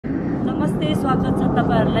नमस्ते, स्वागत छ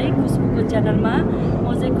तपाईहरुलाई खुशबुको च्यानलमा।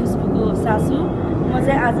 म चाहिँ खुशबुको सासु। म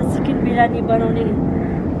चाहिँ आज चिकन बिरयानी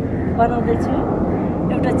बनाउँदै छु।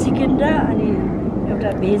 एउटा चिकन र अनि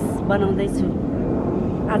एउटा भेज बनाउँदै छु।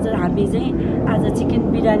 आज हामी चाहिँ आज चिकन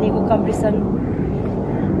बिरयानीको कम्पिटिसन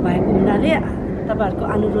भएको हुनाले तपाईहरुको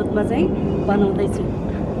अनुरोधमा चाहिँ बनाउँदै छु।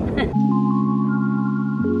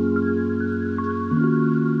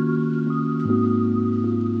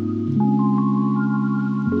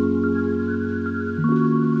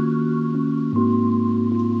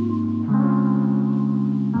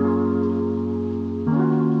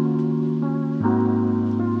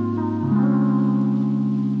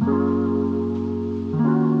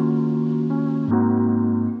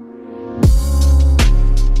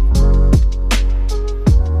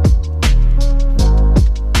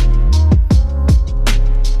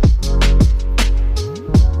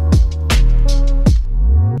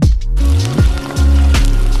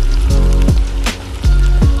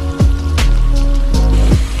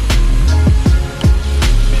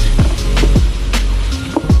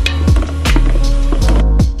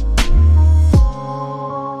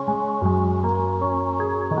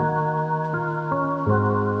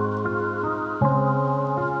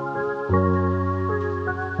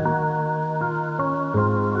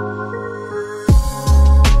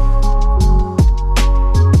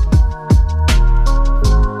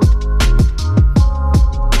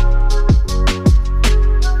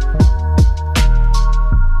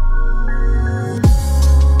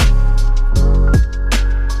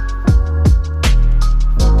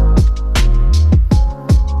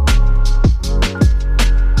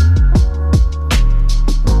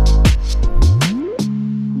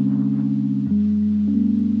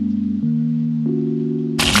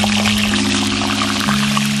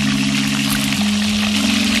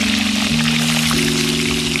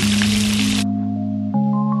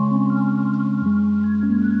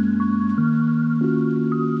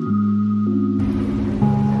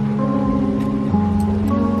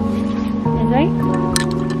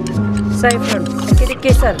 Saffron,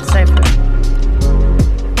 kesar saffron.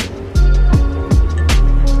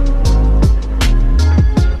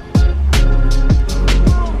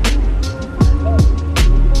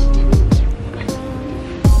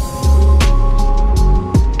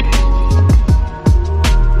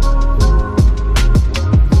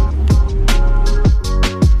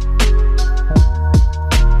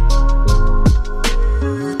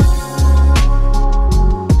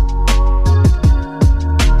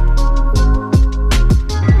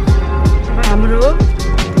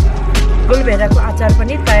 गोलभेडाको अचार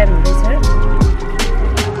पनि तयार हुँदैछ।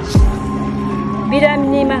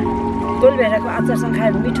 बिरामीमा गोलभेडाको अचारसँग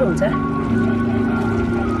खायो भने मिठो हुन्छ।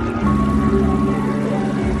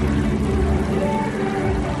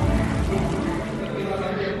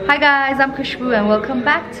 Hi guys, I'm Khusbu and welcome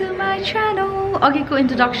back to my channel. अघिको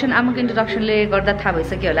इन्ट्रोडक्सन आमाको इन्ट्रोडक्सनले गर्दा थाहा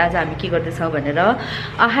भइसक्यो होला आज हामी के गर्दैछौँ भनेर।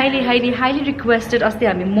 हाइली रिक्वेस्टेड अस्ति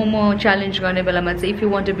हामी मोमो च्यालेन्ज गर्ने बेलामा चाहिँ if you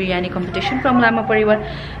want a biryani competition from लामा परिवार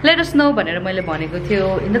लेट अस नो भनेर मैले भनेको थियो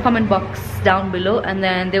in the comment box down below and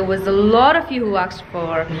then there was a lot of you who asked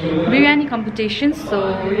for biryani competition. So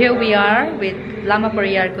here we are with लामा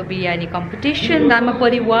परिवारको biryani competition, लामा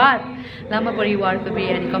परिवारको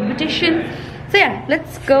biryani competition. So yeah,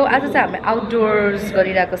 let's go. As I said, I'm outdoors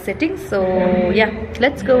garirako setting. So yeah,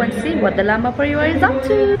 let's go and see what the Lama Pariwar is up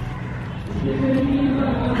to.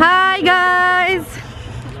 Hi guys.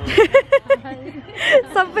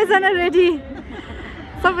 सबैजना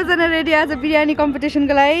ready आज बिरयानी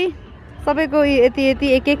कम्पिटिसनको लागि। सबैको यति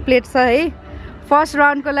एक plate छ है। फर्स्ट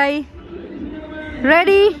राउन्डको लागि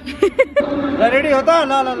रेडी रेडी हो त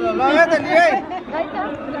ल ल त नि है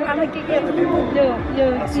आमा के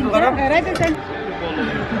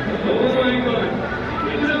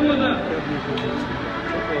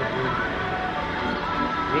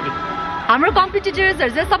हाम्रो कम्पिटिटर्सहरु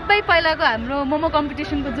चाहिँ सबै पहिलाको हाम्रो मोमो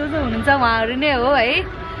कम्पिटिसनको जो हुनुहुन्छ उहाँहरु नै हो है।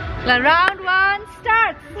 ल राउन्ड 1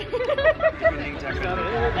 स्टार्ट।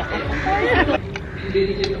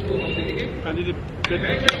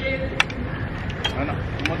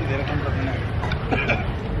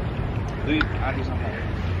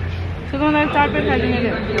 सुगमलाई 4 प्लेट खाइदिने ले।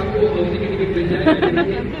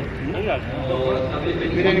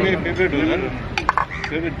 बिरयानी मेरो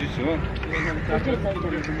फेभरेट डिश हो।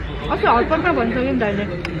 अस्ति हलपटमा भनिसक्यो नि दाइले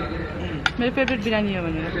मेरो फेभरेट बिरयानी हो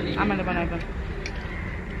भनेर आमाले बनाएको।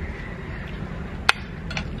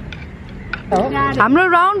 हाम्रो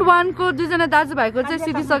राउन्ड 1 को दुईजना दाजुभाइको चाहिँ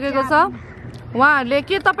सिधिसकेको छ। उहाँहरूले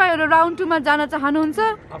के तपाईहरु राउन्ड 2 मा जान चाहनुहुन्छ?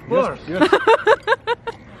 Of course.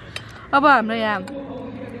 अब हाम्रो यहाँ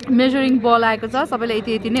मेजरिङ बल आएको छ। सबैले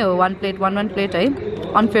यति नै हो 1 प्लेट है।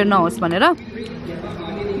 अनफेयर नहोस् भनेर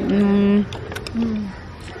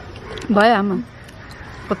भयो आमा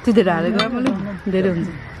कति धेरै हालेको मैले धेरै हुन्छ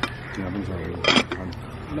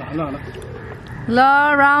ल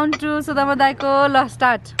राउन्ड 2 सुदामा दाइको ल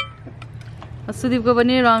स्टार्ट सुदीपको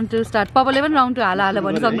पनि राउन्ड 2 स्टार्ट पपले पनि राउन्ड 2 हाला हाला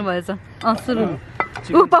भनिसक्नु भएछ सुरु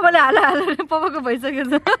पपले हाला हाला पपको भइसकेको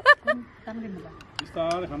छ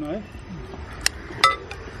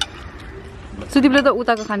सुदीपले त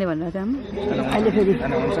उताको खाने भनेर थियो अहिले फेरि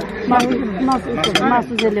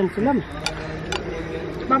मासु चाहिँ ल्याउँछु ल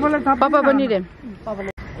पापा पनि रे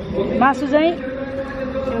मासु चाहिँ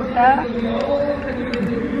एउटा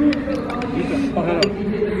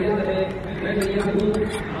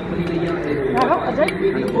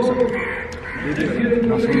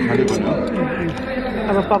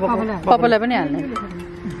पापालाई पनि हाल्ने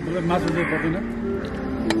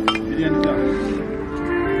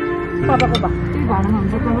पापाको भाडामा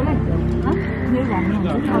हुन्छ तपाईँलाई मेरो भाडामा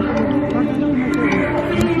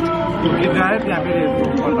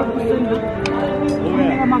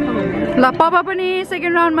ल पापा पनि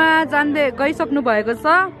सेकेन्ड राउन्डमा जान्दै गइसक्नु भएको छ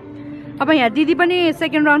अब यहाँ दिदी पनि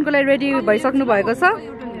सेकेन्ड राउन्डको लागि रेडी भइसक्नु भएको छ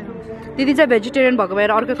दिदी चाहिँ भेजिटेरियन भएको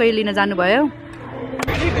भएर अर्को कोही लिन जानुभयो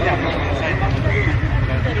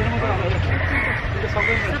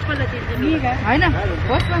होइन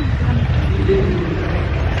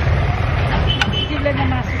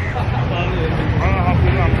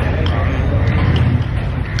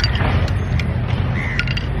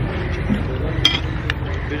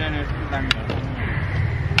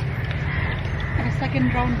सेकेन्ड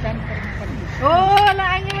राउन्ड जानुपर्छ ओ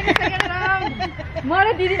लाग्यो भने सेकेन्ड राउन्ड म र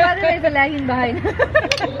दिदी मात्रै रहेछ लाग्नु भएन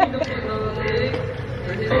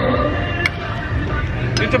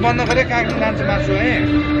त्यो बन्द गरे काग्ने लान्छ मासु है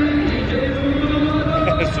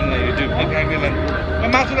सुन्न युट्युबमा काग्ने लान्छ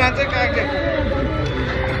मासु लान्छ काग्ने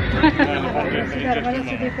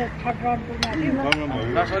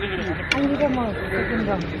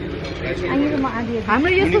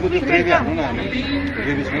हाम्रो यस्तो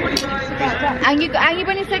आङ्गी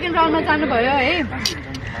पनि सेकेन्ड राउन्डमा जानुभयो है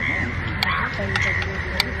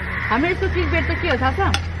हाम्रो यस्तो क्रिक बेट त के हो थाहा छ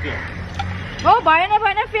ओ भएन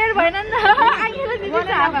फेयर भएन नि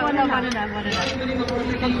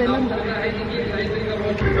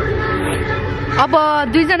अब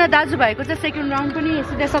दुईजना दाजुभाइको चाहिँ सेकेन्ड राउन्ड पनि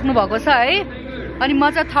सिधाइसक्नु भएको छ है अनि म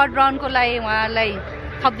चाहिँ थर्ड राउन्डको लागि उहाँलाई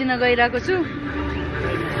थपिदिन गइरहेको छु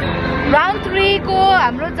राउन्ड 3 को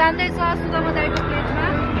हाम्रो जान्दैछ सुदामा दाइको प्लेटमा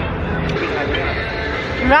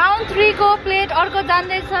राउन्ड 3 को प्लेट अर्को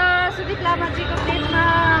जान्दैछ सुदीप लामाजीको प्लेटमा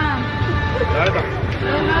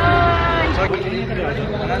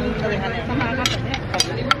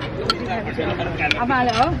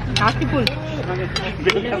आमाले हो हात्ती फुल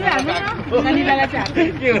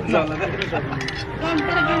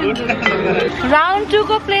राउन्ड 2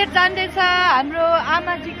 को प्लेट जान्दैछ हाम्रो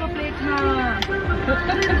आमाजीको प्लेटमा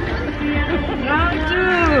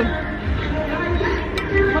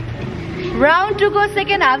राउन्ड 2 को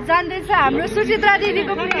सेकेन्ड हाफ जान्दैछ हाम्रो सुचित्रा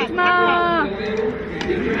दिदीको प्लेटमा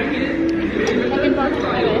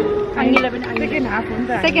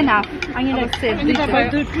सेकेन्ड हाफ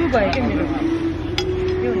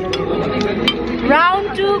राउन्ड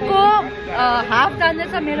 2 को हाफ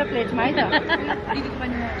जान्दैछ मेरो प्लेटमा है त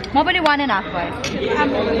म पनि 1.5 भयो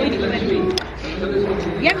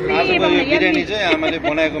बिरयानी चाहिँ आमाले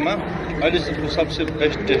बनाएकोमा अहिलेसम्म सबसे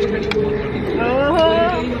बेस्ट टेस्ट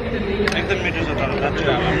एकदम मिठो छ तर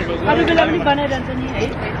अरू बेला पनि बनाइरहन्छ नि है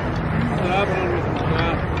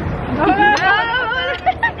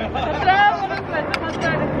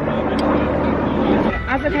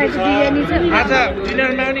आज खाएको बिरयानी चाहिँ आज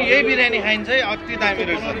डिनरमा पनि यही बिरयानी खाइन्छ है अति दामी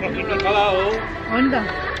रहेछ कला हो नि त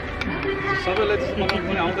सबैलाई त्यस्तो बनाउनु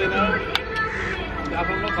पनि आउँदैन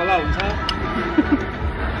आफ्नो कला हुन्छ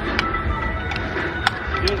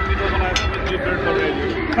यो मिठो बनाएर मिठो ब्रेड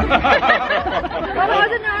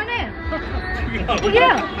बनाइदियो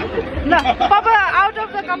ल Papa out of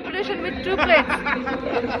the competition with 2 plates.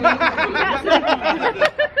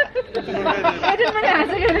 I didn't want to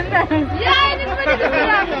answer you. Yeah, I didn't want to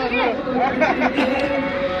answer.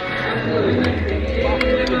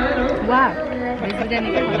 Wow.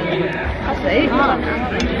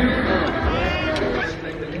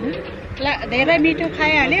 धेरै मिठो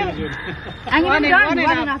खाइहाल्यो अनि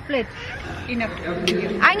 1.5 प्लेट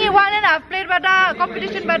अनि 1.5 प्लेटबाट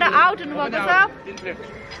कम्पिटिसनबाट आउट हुनुभएको छ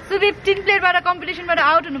सुदीप 3 प्लेटबाट कम्पिटिसनबाट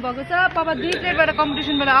आउट हुनुभएको छ पापा 2 प्लेटबाट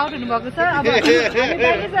कम्पिटिसनबाट आउट हुनुभएको छ अब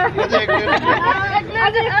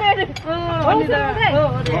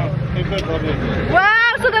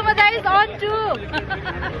वाउ सुदामा दाइ is an to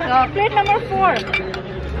plate number 4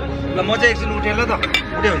 ल म चाहिँ एकछिन उठेँ ल त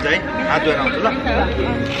उठे हुन्छ है हात धोएर आउँछु ल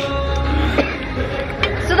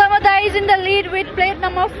Sudama Dai is in the lead with plate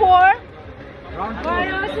number 4.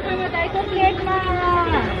 Sudama Dai ko plate ma.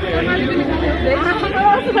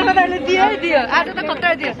 Sudama Dai le diya. Aaj to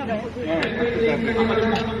khatra diya.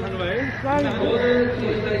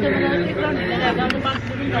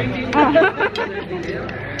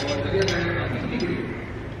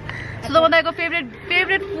 Sudama Dai ko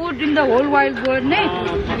favorite food in the whole wide world ne.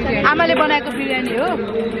 Amale banayeko biryani ho.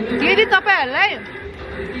 Yedi tapaiharलाई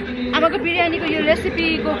आमाको बिरयानीको यो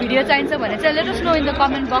रेसिपीको video चाहिन्छ भने चाहिँ let us know in the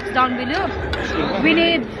comment box down below we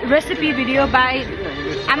need recipe video by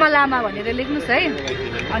आमा लामा भनेर लेख्नुस् है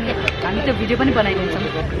अनि हामी त्यो भिडियो पनि बनाइदिन्छौँ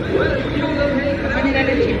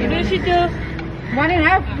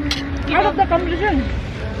 1.5 out of the competition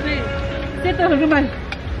सेतो रुमाल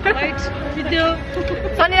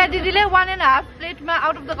सनिया दिदीले 1.5 प्लेटमा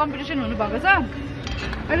आउट अफ द कम्पिटिसन हुनु भएको छ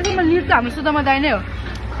अहिलेसम्म लिड त हाम्रो सुदामा दाइ नै हो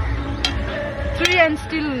 3 and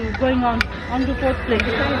still going on to 4th plate.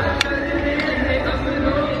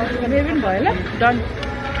 Even boil done.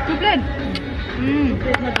 2 plate.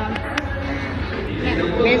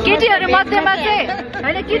 केटीहरु मध्येमा चाहिँ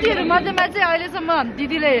अहिलेसम्म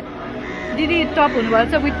दिदी टप हुनुभएको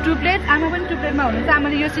छ विथ 2 प्लेट आमा पनि 2 प्लेटमा हुनुहुन्छ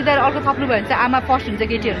आमाले यो सिधा अर्को थप्नु भयो भने चाहिँ आमा फर्स्ट हुन्छ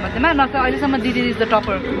केटीहरु मध्येमा नत्र अहिलेसम्म दिदी इज द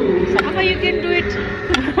टपर आमा यु क्यान डु इट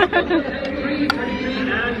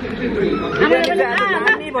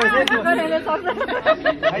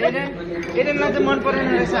मन परेन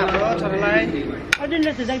रहेछ हाम्रो छोरालाई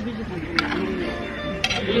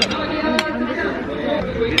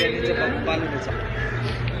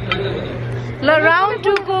ल राउन्ड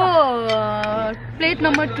 2 को प्लेट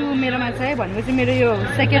नम्बर 2 मेरोमा छ है भनेपछि मेरो यो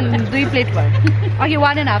सेकेन्ड 2 प्लेट भयो अघि 1.5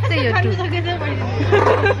 चाहिँ यो 2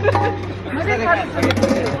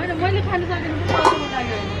 मैले खानु सकेन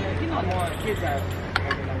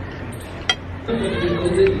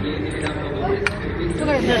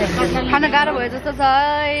खाना गाह्रो भयो जस्तो छ है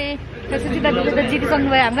त्यसपछि त जितिसक्नु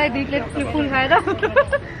भयो हामीलाई 2 प्लेट फुल खाएर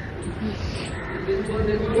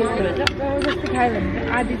जस्तो खायो भने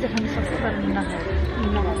आधी चाहिँ खानु सक्छ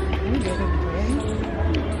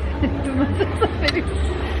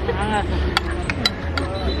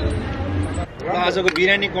तर आजको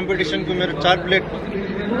बिरयानी कम्पिटिसनको मेरो 4 प्लेट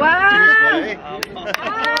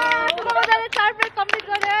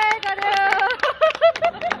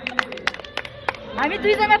हामी 2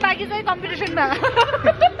 जना बाँकी चाहिँ कम्पिटिसनमा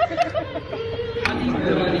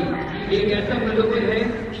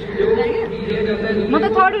म त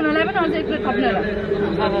थर्ड हुनलाई पनि अझ 1 प्लेट थप्नु होला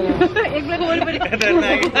 1 प्लेट वरिपरि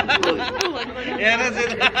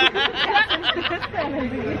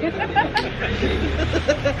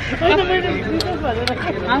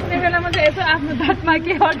हाँस्ने बेलामा चाहिँ यसो आफ्नो दाँतमा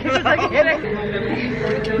के अटेको छ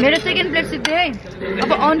मेरो सेकेन्ड प्लेट सिद्धे है अब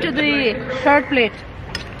on to the third plate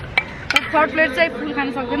third plate चाहिँ फुल खान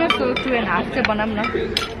सक्दैन सो 2.5 चाहिँ बनाऊँ न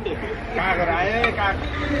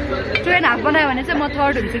 2.5 बनायो भने चाहिँ म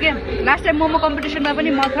थर्ड हुन्छु क्या लास्ट टाइम मोमो कम्पिटिसनमा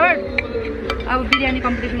पनि म थर्ड अब बिरयानी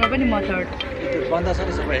कम्पिटिसनमा पनि म थर्ड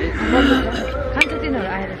खान्छ तिनीहरू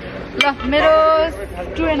आएर ल मेरो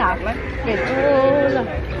 2.5 प्लेट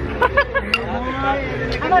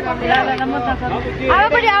अब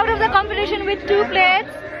पनि out of the competition with 2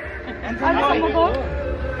 plates अहिलेसम्मको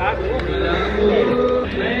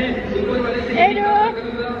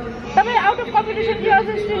तपाईँ आउट अफ कम्पिटिसन कि अझ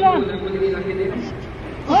स्टिल अन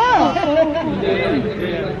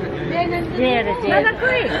नाना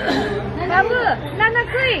खोइ बाबु नाना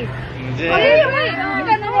खोइ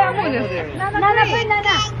नाना खोइ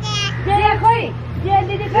नाना जे खोइ जे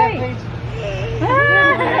दिदी खोइ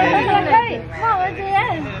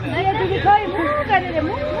दिदी खोइ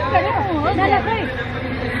नाना खोइ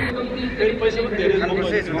मेरो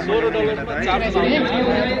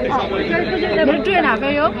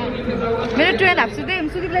 2.5 हो मेरो 2.5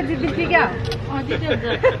 सुदीपलाई जित्दै क्या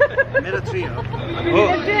मेरो 3 हो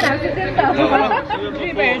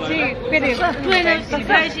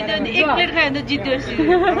एक प्लेट खायो भने जित्यो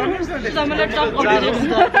मलाई टप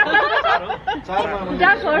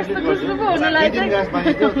डार्क हर्स त खुसबु पो हुनलाई चाहिँ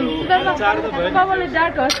तपाईँले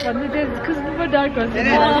डार्क हर्स भन्नु त्यो खुसबु पो डार्क हर्स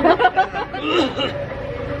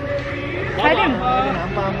खाइदिउँ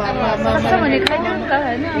सक्छ भने खाइदिउँ त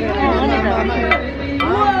होइन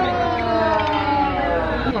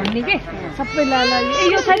के सबै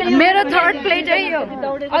मेरो थर्ड प्लेट है यो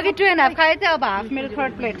अघि 2.5 खाएँ थिएँ अब हाफ मेरो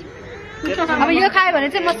थर्ड प्लेट अब यो खायो भने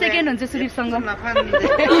चाहिँ म सेकेन्ड हुन्छु सुदीपसँग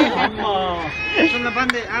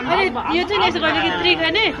यो चाहिँ यसो गर्ने कि 3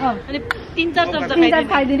 खाने अनि 3-4 चम्चा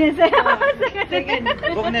खाइदिने चाहिँ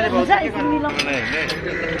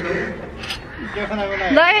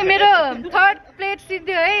ल है मेरो 3rd प्लेट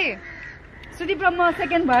सिद्धियो है सुदीप र म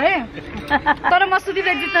 2nd भए तर म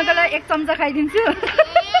सुदीपलाई जित्नको लागि 1 चम्चा खाइदिन्छु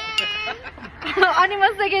अनि म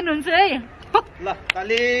 2nd हुन्छु है ल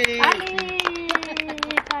ताली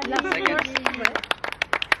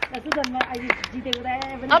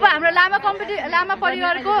अब हाम्रो लामा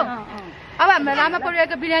परिवारको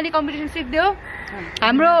बिरयानी कम्पिटिसन सिक्दियो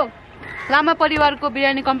हाम्रो लामा परिवारको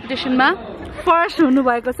बिरयानी कम्पिटिसनमा फर्स्ट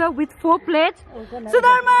हुनुभएको छ with 4 plate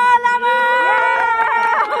Sudharma Lama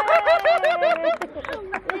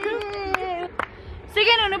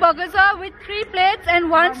second हुनुभएको छ विथ 3 प्लेट्स एन्ड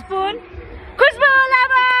 1 स्पुन खुशबु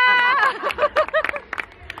लामा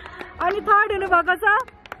अनि थर्ड हुनुभएको छ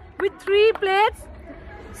विथ 3 प्लेट्स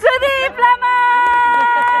सुदीप लामा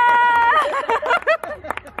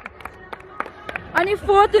अनि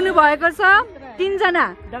फोर्थ हुनुभएको छ 3 जना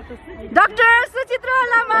डाक्टर सुचित्रा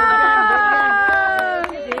लामा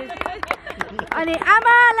अनि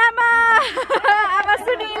आमा लामा आमा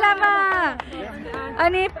सुनी लामा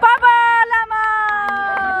अनि पापा लामा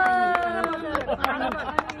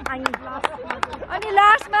अनि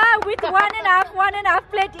लास्टमा विथ 1.5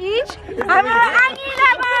 प्लेट इच हाम्रो आनी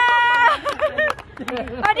लामा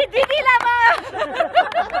अनि दिदी लामा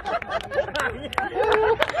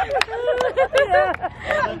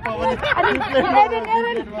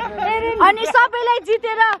अनि सबैलाई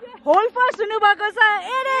जितेर होल फर्स्ट हुनुभएको छ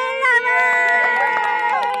एरे लामा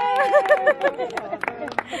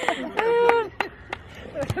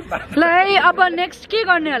ल है अब नेक्स्ट के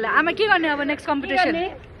गर्ने होला आमा के गर्ने अब नेक्स्ट कम्पिटिसन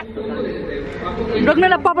रोक्नु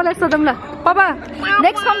ल पापालाई सोधौँ ल पापा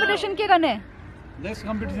नेक्स्ट कम्पिटिसन के गर्ने नेक्स्ट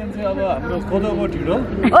कम्पिटिसन चाहिँ अब हाम्रो कोदोको ढिँडो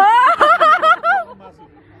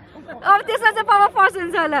अब त्यसमा चाहिँ पापा फर्स्ट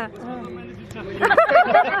हुन्छ होला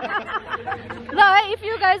ल है if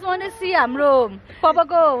you guys want to see हाम्रो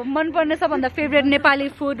पापाको मनपर्ने सबभन्दा फेभरेट नेपाली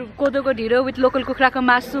फुड कोदोको ढिँडो विथ लोकल कुखुराको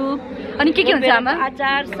मासु अनि के हुन्छ आमा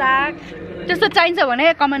अचार साग त्यस्तो चाहिन्छ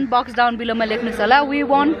भने कमेन्ट बक्स डाउन बिलोमा लेख्नुहोस् होला वी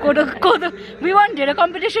वान्ट वी वान्ट ढिँडो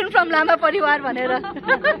कम्पिटिसन फ्रम लामा परिवार भनेर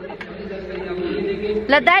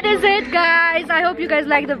ल that is it guys I hope you guys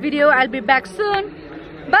like the video I will be back soon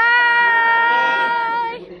by